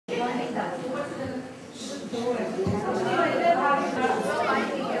Good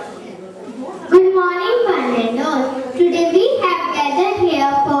morning, Fernando. Today we have gathered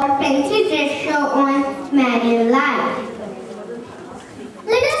here for fancy dress show on marine life.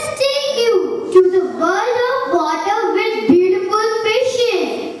 Let us take you to the world of water with beautiful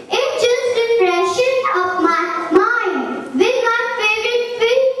fishes. It just refreshes up my mind with my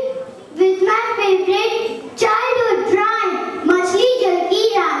favorite childhood rhyme, Machli Jal Ki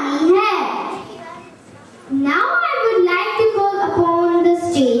Rani Hai. Now I would like to call upon the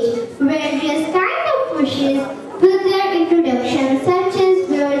stage various kind of fishes with their introductions, such as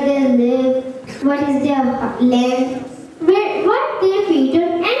where they live, what is their length, what they feed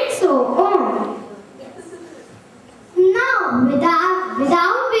on, and so on. Now,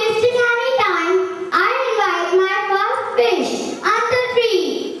 without wasting any time, I invite my first fish, under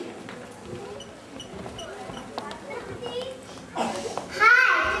tree.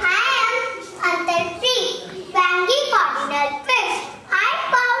 Hi, I am under tree, Bangi cardinal fish. I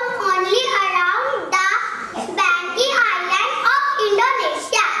found only around the Bangi island of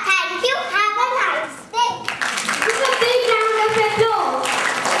Indonesia. Thank you. Have a nice day. Give a big round of applause.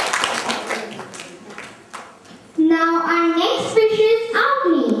 Now our next fish is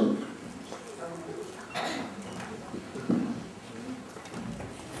Agni.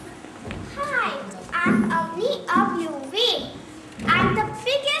 Hi, I'm Agni of UV. I'm the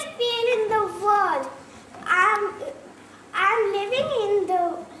biggest whale in the world. I'm living in the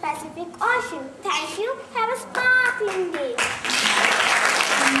Pacific Ocean. Thank you. Have a sparkling day.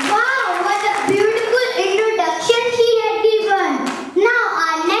 Wow, what a beautiful introduction she had given. Now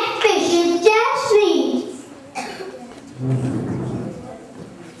our next fish is Jasmine.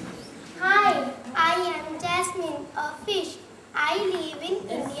 Hi, I am Jasmine, a fish. I live in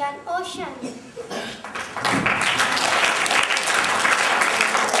Indian Ocean.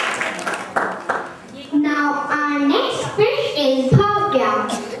 Now our next fish is Bhavya.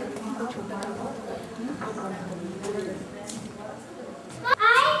 I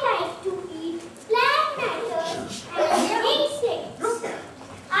like to eat plant matter and insects.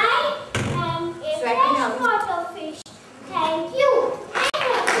 I am a freshwater fish. Thank you.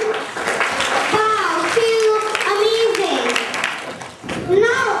 Wow, she looks amazing.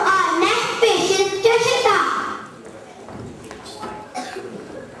 Now our next fish is Jashita.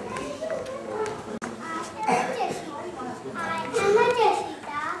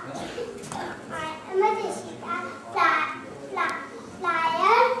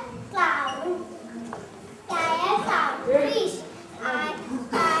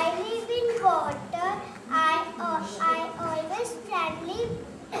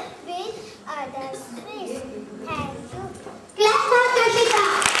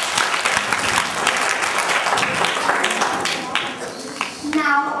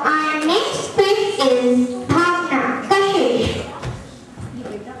 Now our next fish is Bhavna Kashish.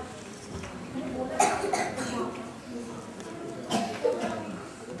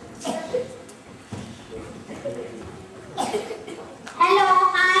 Hello,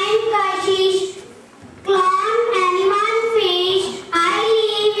 I'm Kashish. Clam, animal, fish. I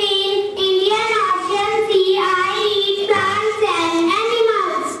live in Indian Ocean Sea. I eat plants and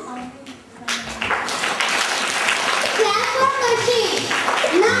animals. Clap for Kashish.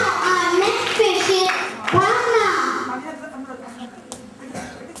 Now our next fish is Bhavna.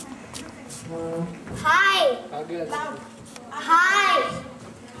 Hi.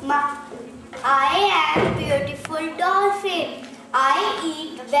 I am beautiful dolphin. I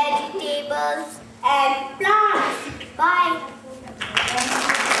eat vegetables and plants. Bye.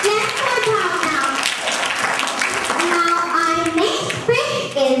 Let's go down now. Now our next fish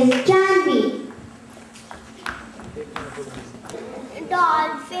is Janvi.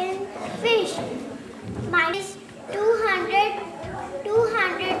 Dolphin fish. Mine is 200 to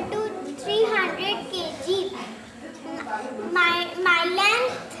 300 kg. My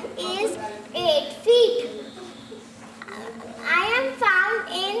length is 8 feet. I am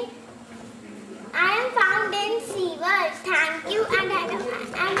found in SeaWorld. Thank you and have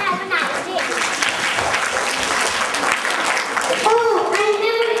a nice day. Oh, I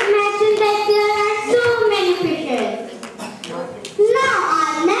never imagined that there are so many fishes. Now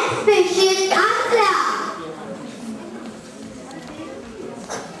our next fish is Asya.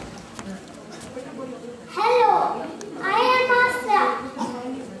 Hello, I am Asya.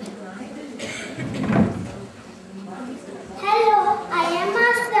 Hello, I am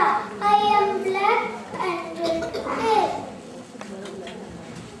Asya. I am black and red hair.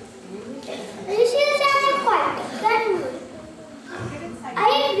 This is an aquatic animal. I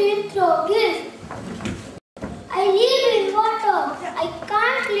breathe through gills. I live in water. I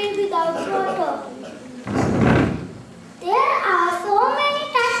can't live without water.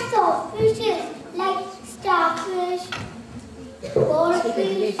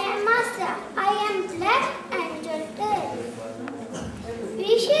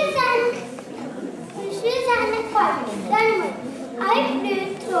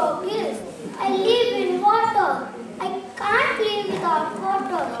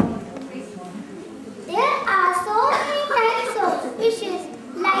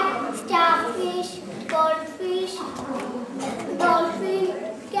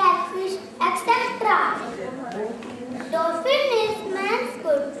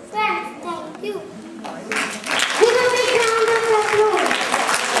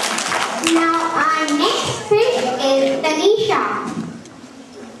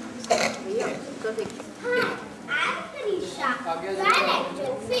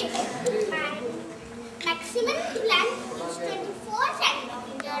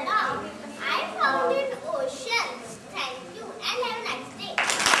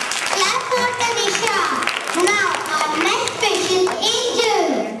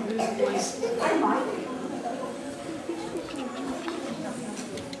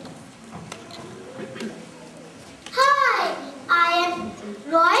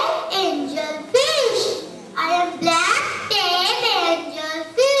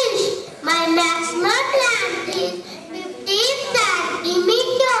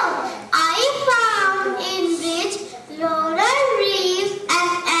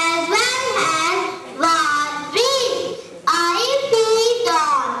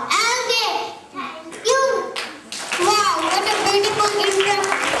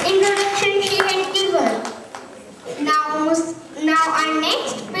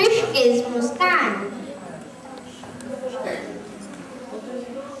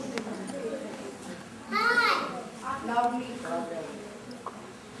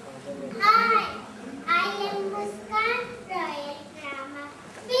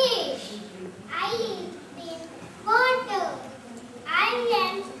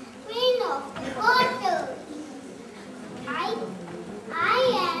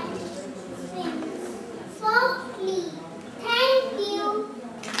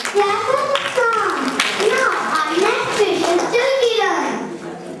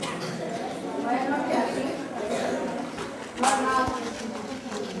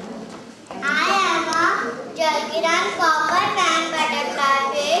 Kiran copper and butterfly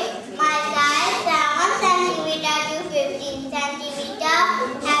fish. My size 7 cm to 15 cm.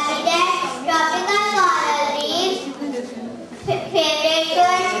 Habitat tropical coral reefs. Favorite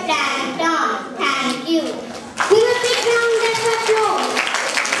food plankton. Thank you. Give a big round of applause.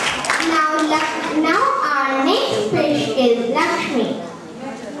 Now our next fish is Lakshmi.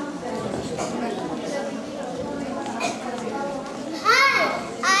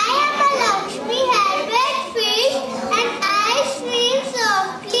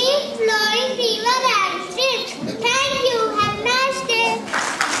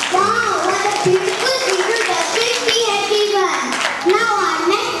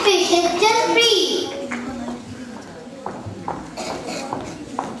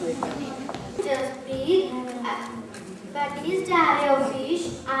 That is Arya fish.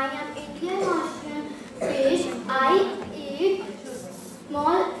 I am Indian Ocean fish. I eat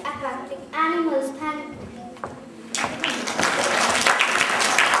small aquatic animals.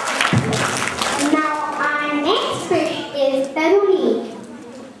 Now our next fish is Taruni.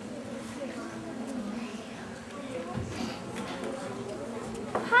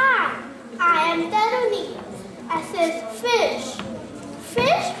 Hi, I am Taruni. I says fish.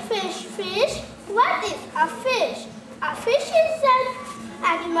 Fish. What is a fish? A fish is an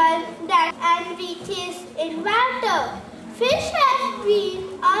animal that breathes in water. Fish has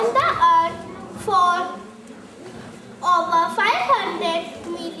been on the earth for over 500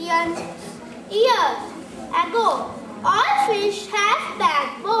 million years ago. All fish have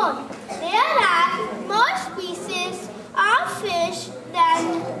backbone. There are more species of fish than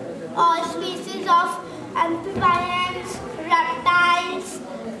all species of amphibians, reptiles,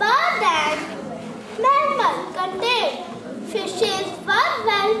 birds and mammals contained. Fishes were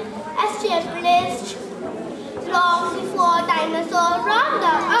well established long before dinosaurs roamed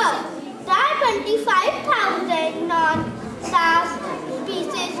the earth. There are 25,000 non-species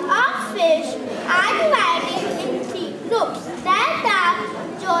of fish are divided in 3 groups that are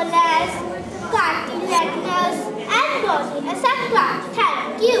genus, cartilaginous, and bony, etc.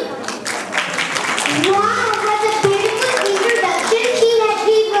 Thank you. Wow, what a beautiful introduction she has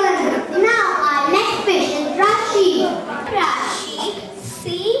given. Now our next fish is Rashi.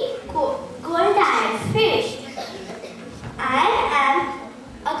 Sea gold-eyed fish. I am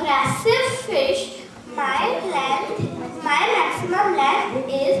aggressive fish. My maximum length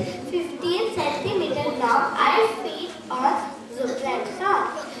is 15 cm long. I feed on zooplankton.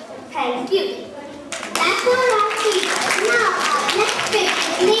 Thank you. That's all, Rashi. Now our next fish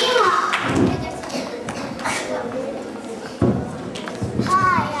is Neha.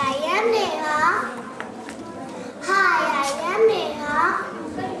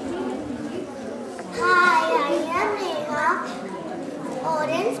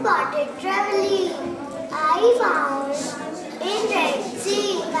 Spotted traveling. I found in Red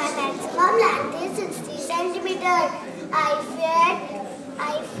Sea. My maximum length is 60 centimeters. I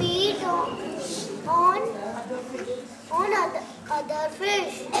feed on other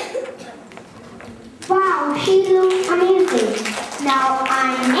fish. Wow, she looks amazing. Now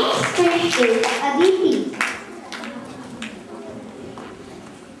our next fish is Aditi.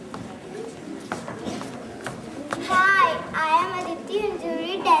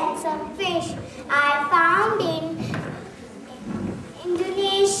 Some fish I found in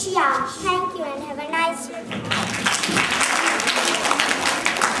Indonesia. Thank you and have a nice day.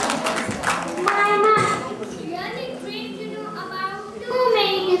 Mama, it's really great to know about too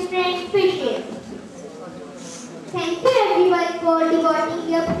many different fishes. Thank you everyone for devoting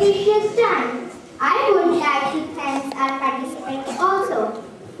your precious time. I would like to thank our participants also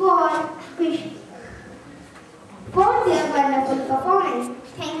for their wonderful performance.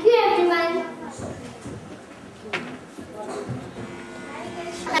 Thank you everyone.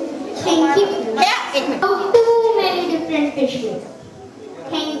 Thank you. Too many different fishes.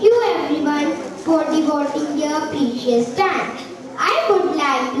 Thank you everyone for devoting your precious time. I would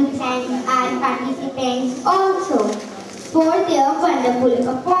like to thank our participants also for their wonderful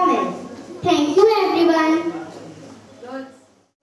performance. Thank you everyone.